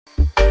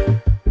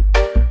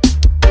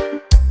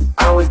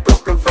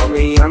from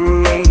a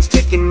young age,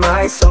 taking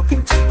myself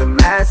into the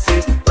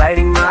masses,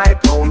 writing my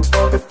poems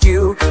for the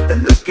few that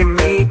look at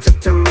me, took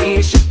to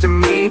me, shook to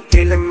me,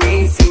 feeling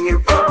me,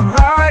 singing from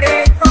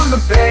heartache, from the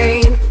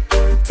pain,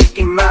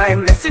 taking my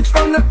message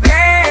from the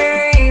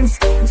veins,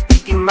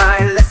 speaking my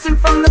lesson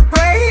from the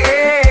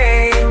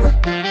brain.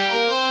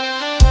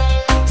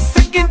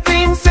 Second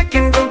thing,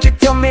 second, don't you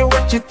tell me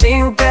what you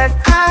think that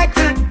I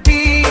could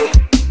be.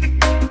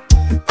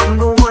 I'm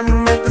the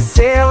one at the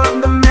sail,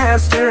 I'm the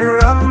master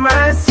of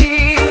my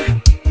sea.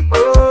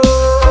 Oh,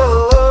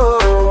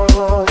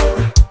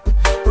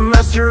 the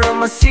master of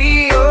my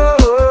sea. Oh,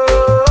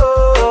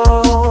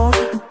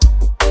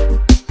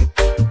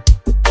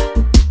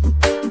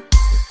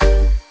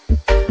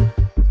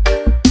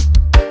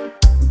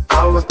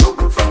 I was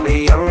broken from a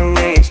young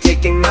age,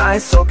 taking my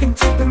soul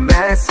into the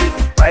masses,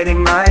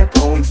 writing my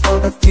poems for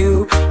the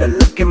few that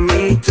look at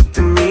me, took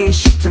to me,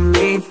 shook to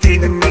me,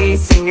 feeling me,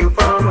 singing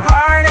from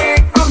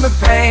heartache, from the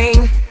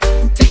pain,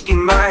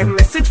 taking my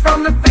message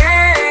from the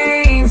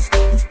veins,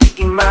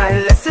 speaking my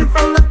lesson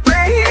from the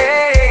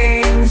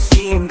brain,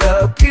 seeing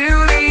the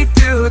beauty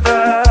through the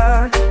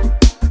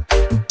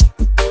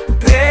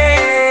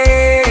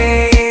pain.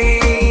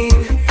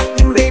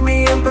 You made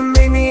me up and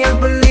made me a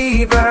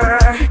believer,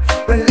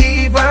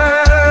 believer,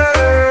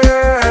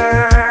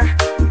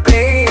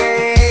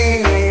 babe.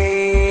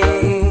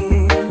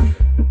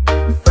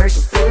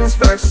 First things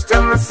first,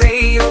 I'ma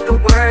say all the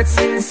words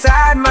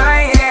inside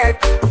my head.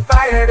 I'm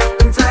fired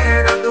up and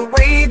tired of the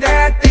way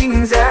that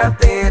things have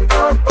been.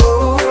 Oh,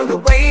 oh, the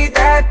way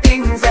that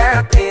things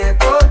have been.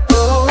 Oh,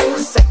 oh.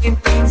 Second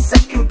thing,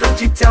 second, don't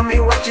you tell me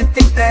what you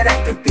think that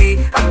I could be.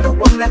 I'm the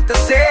one at the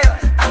sail,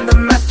 I'm the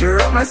master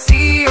of my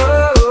sea.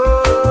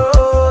 Oh,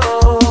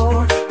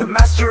 the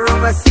master of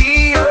my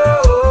sea. Oh.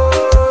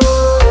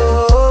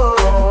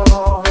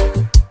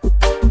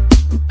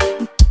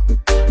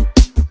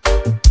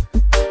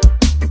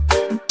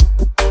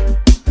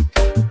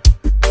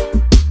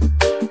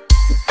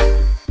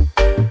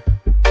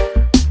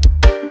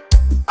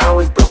 I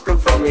was broken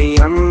from a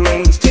young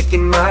age,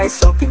 taking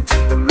myself into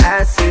the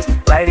masses,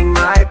 writing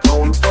my